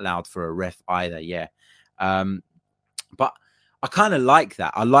boos that loud for a ref either. Yeah. But I kind of like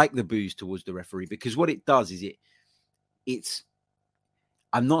that. I like the boos towards the referee, because what it does is it's,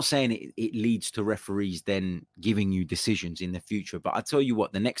 I'm not saying it leads to referees then giving you decisions in the future, but I tell you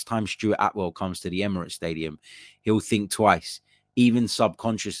what, the next time Stuart Atwell comes to the Emirates Stadium, he'll think twice, even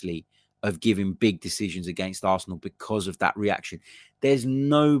subconsciously, of giving big decisions against Arsenal because of that reaction. There's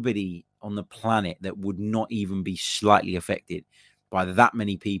nobody on the planet that would not even be slightly affected by that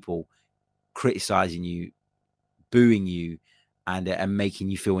many people criticizing you, booing you, and making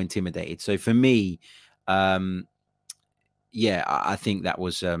you feel intimidated. So for me, I think that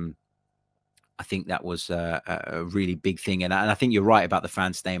was a really big thing, and I think you're right about the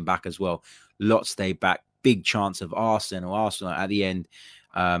fans staying back as well. Lots stayed back. Big chance of Arsenal at the end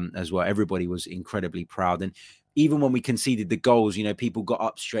as well. Everybody was incredibly proud, and even when we conceded the goals, you know, people got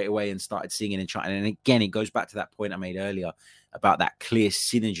up straight away and started singing and chanting. And again, it goes back to that point I made earlier about that clear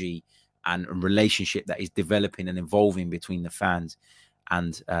synergy and relationship that is developing and evolving between the fans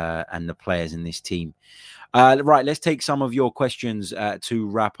and the players in this team. Right, let's take some of your questions to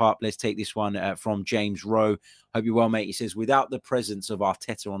wrap up. Let's take this one from James Rowe. Hope you're well, mate. He says, without the presence of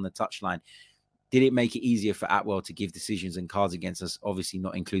Arteta on the touchline, did it make it easier for Atwell to give decisions and cards against us? Obviously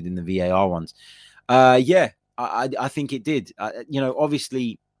not including the VAR ones. I think it did.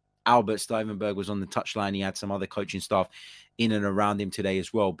 Obviously Albert Stuyvenberg was on the touchline. He had some other coaching staff in and around him today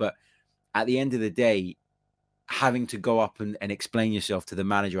as well. But at the end of the day, having to go up and explain yourself to the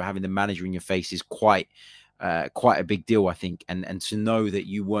manager, or having the manager in your face, is quite a big deal, I think. And to know that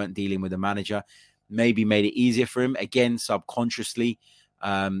you weren't dealing with the manager maybe made it easier for him, again, subconsciously,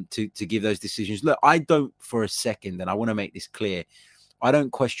 to give those decisions. Look, I don't for a second, and I want to make this clear, I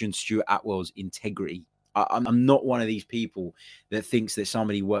don't question Stuart Atwell's integrity. I'm not one of these people that thinks that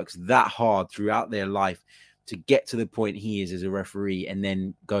somebody works that hard throughout their life to get to the point he is as a referee and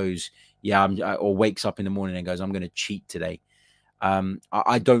then goes, or wakes up in the morning and goes, I'm going to cheat today.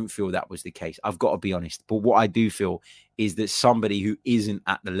 I don't feel that was the case. I've got to be honest. But what I do feel is that somebody who isn't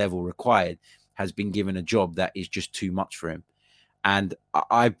at the level required has been given a job that is just too much for him. And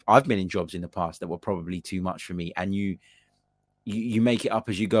I've been in jobs in the past that were probably too much for me. And you make it up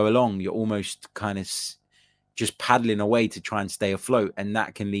as you go along. You're almost kind of just paddling away to try and stay afloat. And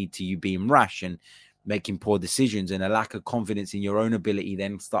that can lead to you being rash and making poor decisions, and a lack of confidence in your own ability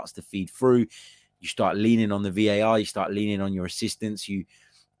then starts to feed through. You start leaning on the VAR. You start leaning on your assistants. You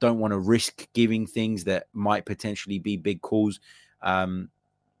don't want to risk giving things that might potentially be big calls.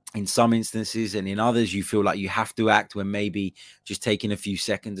 In some instances, and in others, you feel like you have to act when maybe just taking a few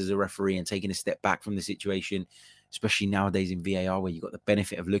seconds as a referee and taking a step back from the situation, especially nowadays in VAR, where you've got the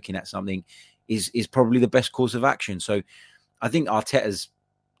benefit of looking at something, is probably the best course of action. So I think Arteta's,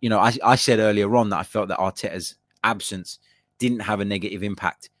 I said earlier on that I felt that Arteta's absence didn't have a negative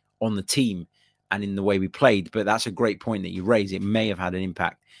impact on the team and in the way we played. But that's a great point that you raise. It may have had an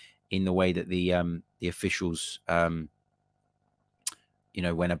impact in the way that the officials went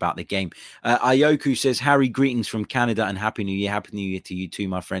about the game. Ayoku says, Harry, greetings from Canada and Happy New Year. Happy New Year to you too,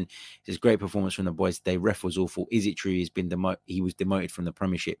 my friend. He says, great performance from the boys today. Ref was awful. Is it true he was demoted from the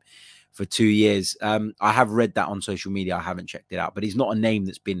Premiership for 2 years? I have read that on social media. I haven't checked it out, but he's not a name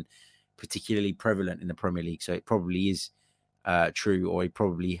that's been particularly prevalent in the Premier League. So it probably is true, or he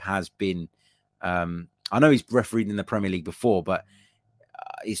probably has been. I know he's refereed in the Premier League before, but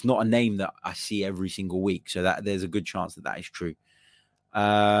it's not a name that I see every single week. So that there's a good chance that is true.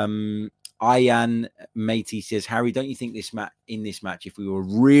 Ian Matey says, Harry, don't you think in this match, if we were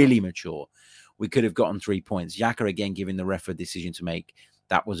really mature, we could have gotten 3 points? Xhaka again giving the ref a decision to make.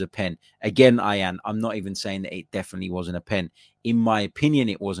 That was a pen. Again, Ian, I'm not even saying that it definitely wasn't a pen. In my opinion,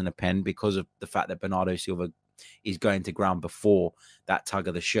 it wasn't a pen because of the fact that Bernardo Silva is going to ground before that tug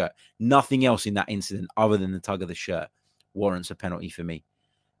of the shirt. Nothing else in that incident other than the tug of the shirt warrants a penalty for me,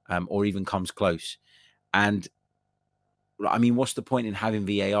 or even comes close. And I mean, what's the point in having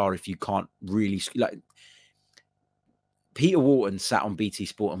VAR if you can't really Peter Walton sat on BT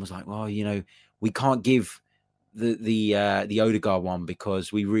Sport and was like, well, we can't give the Odegaard one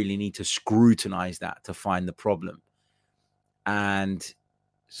because we really need to scrutinize that to find the problem. And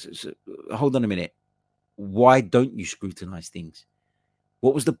so, hold on a minute. Why don't you scrutinize things?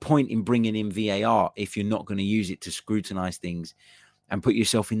 What was the point in bringing in VAR if you're not going to use it to scrutinize things and put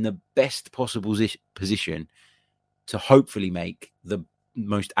yourself in the best possible position to hopefully make the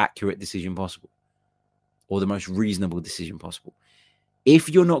most accurate decision possible or the most reasonable decision possible? If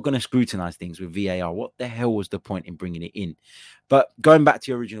you're not going to scrutinize things with VAR, what the hell was the point in bringing it in? But going back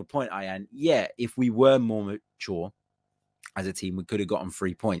to your original point, Ian, yeah, if we were more mature as a team, we could have gotten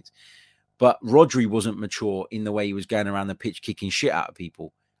 3 points. But Rodri wasn't mature in the way he was going around the pitch kicking shit out of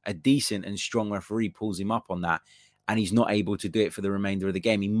people. A decent and strong referee pulls him up on that, and he's not able to do it for the remainder of the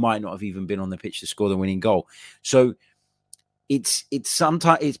game. He might not have even been on the pitch to score the winning goal. So it's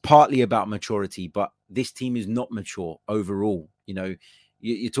partly about maturity, but this team is not mature overall.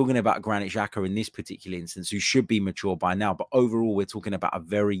 You're talking about Granit Xhaka in this particular instance, who should be mature by now. But overall, we're talking about a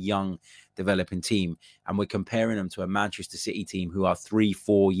very young developing team, and we're comparing them to a Manchester City team who are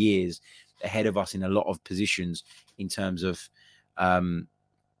 3-4 years ahead of us in a lot of positions in terms of,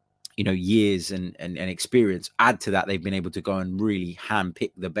 years and experience. Add to that, they've been able to go and really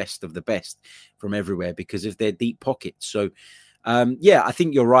handpick the best of the best from everywhere because of their deep pockets. So, I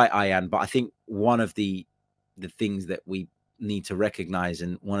think you're right, Ian. But I think one of the things that we need to recognize,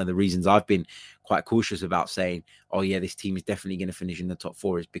 and one of the reasons I've been quite cautious about saying, oh yeah, this team is definitely going to finish in the top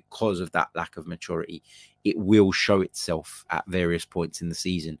 4, is because of that lack of maturity. It will show itself at various points in the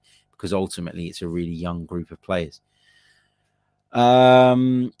season because ultimately it's a really young group of players.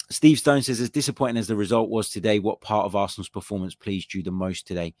 Steve Stone says, as disappointing as the result was today, what part of Arsenal's performance pleased you the most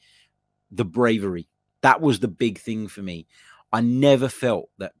today? The bravery. That was the big thing for me. I never felt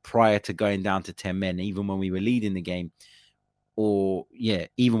that prior to going down to 10 men, even when we were leading the game, I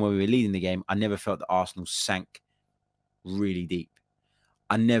never felt that Arsenal sank really deep.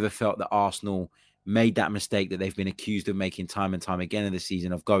 I never felt that Arsenal made that mistake that they've been accused of making time and time again in the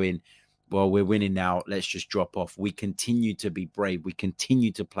season of going, well, we're winning now, let's just drop off. We continue to be brave. We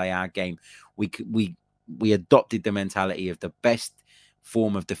continue to play our game. We adopted the mentality of the best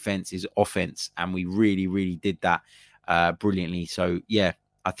form of defense is offense, and we really, really did that brilliantly. So, yeah,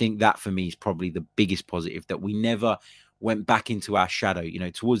 I think that for me is probably the biggest positive, that we never went back into our shadow.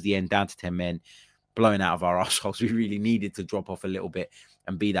 Towards the end, down to 10 men, blowing out of our arseholes, we really needed to drop off a little bit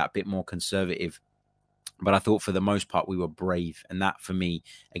and be that bit more conservative. But I thought for the most part, we were brave. And that for me,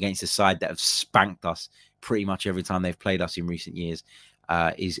 against a side that have spanked us pretty much every time they've played us in recent years,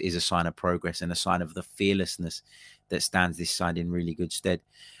 is a sign of progress and a sign of the fearlessness that stands this side in really good stead.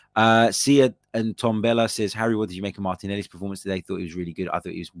 Sia and Tom Bella says, Harry, what did you make of Martinelli's performance today? Thought he was really good. I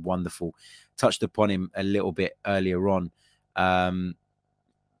thought he was wonderful. Touched upon him a little bit earlier on.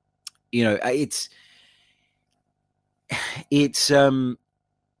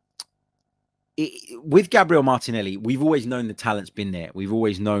 With Gabriel Martinelli, we've always known the talent's been there. We've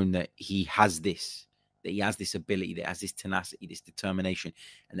always known that he has this ability, that has this tenacity, this determination,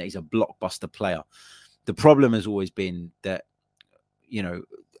 and that he's a blockbuster player. The problem has always been that,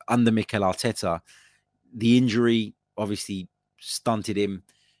 under Mikel Arteta, the injury obviously stunted him.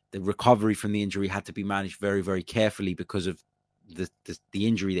 The recovery from the injury had to be managed very, very carefully because of the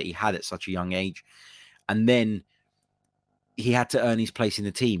injury that he had at such a young age. And then he had to earn his place in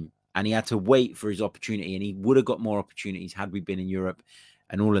the team, and he had to wait for his opportunity, and he would have got more opportunities had we been in Europe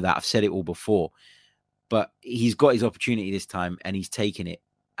and all of that. I've said it all before, but he's got his opportunity this time, and he's taken it,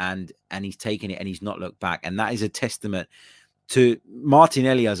 and he's taken it, and he's not looked back. And that is a testament to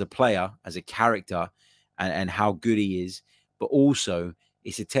Martinelli as a player, as a character, and how good he is. But also,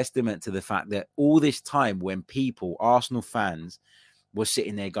 it's a testament to the fact that all this time when people, Arsenal fans, were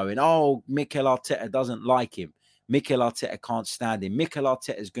sitting there going, oh, Mikel Arteta doesn't like him. Mikel Arteta can't stand him. Mikel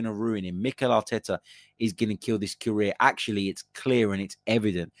Arteta is going to ruin him. Mikel Arteta is going to kill this career. Actually, it's clear and it's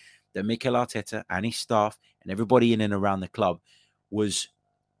evident that Mikel Arteta and his staff and everybody in and around the club was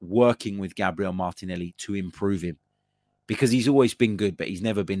working with Gabriel Martinelli to improve him. because he's always been good, but he's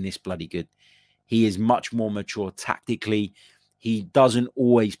never been this bloody good. He is much more mature tactically. He doesn't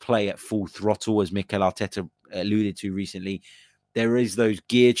always play at full throttle, as Mikel Arteta alluded to recently. There is those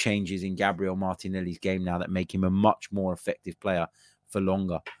gear changes in Gabriel Martinelli's game now that make him a much more effective player for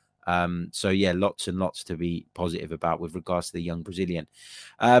longer. So, yeah, lots and lots to be positive about with regards to the young Brazilian.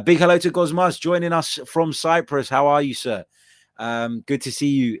 Big hello to Gosmas joining us from Cyprus. How are you, sir? Good to see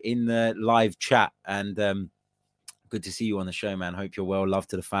you in the live chat, and good to see you on the show, man. Hope you're well. Love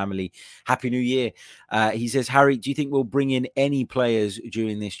to the family. Happy New Year. He says, Harry, do you think we'll bring in any players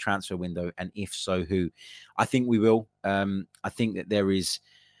during this transfer window? And if so, who? I think we will. I think that there is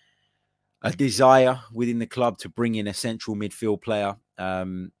a desire within the club to bring in a central midfield player.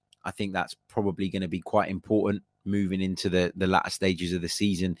 I think that's probably going to be quite important moving into the latter stages of the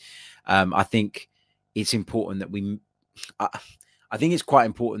season. I think it's important that I think it's quite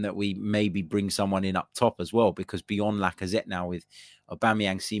important that we maybe bring someone in up top as well, because beyond Lacazette now, with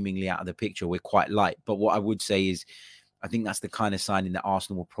Aubameyang seemingly out of the picture, we're quite light. But what I would say is I think that's the kind of signing that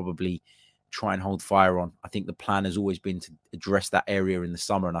Arsenal will probably try and hold fire on. I think the plan has always been to address that area in the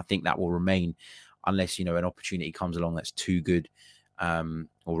summer, and I think that will remain unless, an opportunity comes along that's too good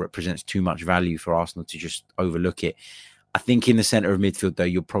or represents too much value for Arsenal to just overlook it. I think in the centre of midfield, though,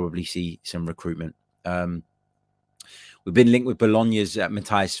 you'll probably see some recruitment. We've been linked with Bologna's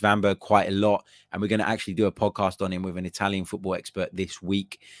Matthias Svanberg quite a lot, and we're going to actually do a podcast on him with an Italian football expert this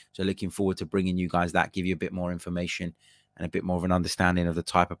week. So looking forward to bringing you guys that, give you a bit more information and a bit more of an understanding of the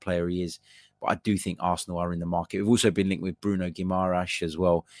type of player he is. But I do think Arsenal are in the market. We've also been linked with Bruno Guimaraes as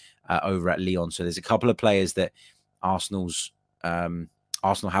well over at Lyon. So there's a couple of players that Arsenal have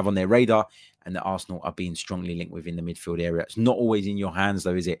on their radar, and that Arsenal are being strongly linked with in the midfield area. It's not always in your hands,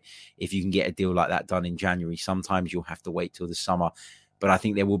 though, is it? If you can get a deal like that done in January, sometimes you'll have to wait till the summer. But I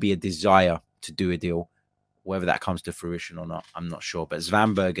think there will be a desire to do a deal. Whether that comes to fruition or not, I'm not sure. But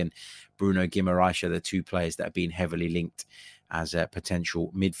Svanberg and Bruno Guimaraes are the two players that have been heavily linked as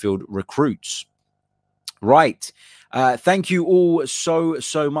potential midfield recruits. Right. Thank you all so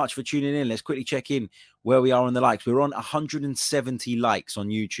much for tuning in. Let's quickly check in where we are on the likes. We're on 170 likes on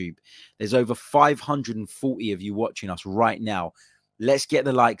YouTube. There's over 540 of you watching us right now. Let's get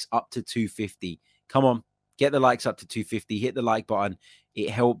the likes up to 250. Come on, get the likes up to 250. Hit the like button. It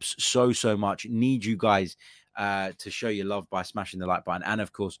helps so much. Need you guys to show your love by smashing the like button. And,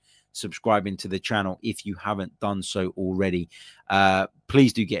 of course, subscribing to the channel if you haven't done so already.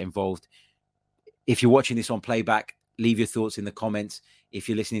 Please do get involved. If you're watching this on playback, leave your thoughts in the comments. If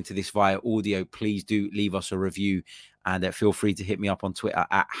you're listening to this via audio, please do leave us a review, and feel free to hit me up on Twitter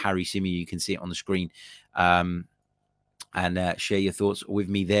at Harry Symeou. You can see it on the screen, and share your thoughts with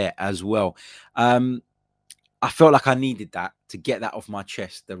me there as well. I felt like I needed that to get that off my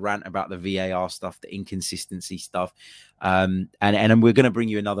chest, the rant about the VAR stuff, the inconsistency stuff. And we're going to bring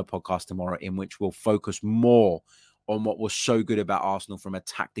you another podcast tomorrow in which we'll focus more on what was so good about Arsenal from a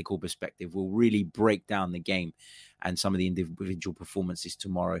tactical perspective. We'll really break down the game and some of the individual performances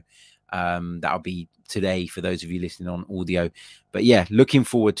tomorrow. That'll be today for those of you listening on audio. But yeah, looking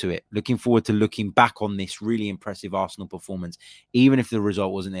forward to it. Looking forward to looking back on this really impressive Arsenal performance, even if the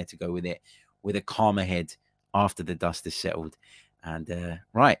result wasn't there to go with it, with a calmer head after the dust is settled. And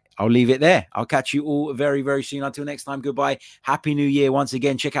right, I'll leave it there. I'll catch you all very soon. Until next time, goodbye. Happy New Year. Once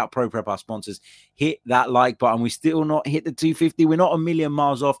again, check out Pro Prep, our sponsors. Hit that like button. We still not hit the 250. We're not a million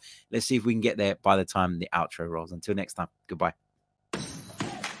miles off. Let's see if we can get there by the time the outro rolls. Until next time, goodbye.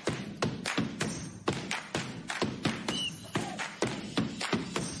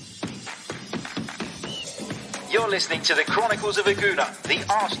 You're listening to the Chronicles of Aguna, the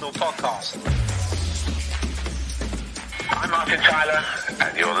Arsenal podcast. I'm Martin Tyler,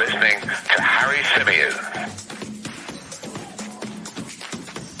 and you're listening to Harry Symeou.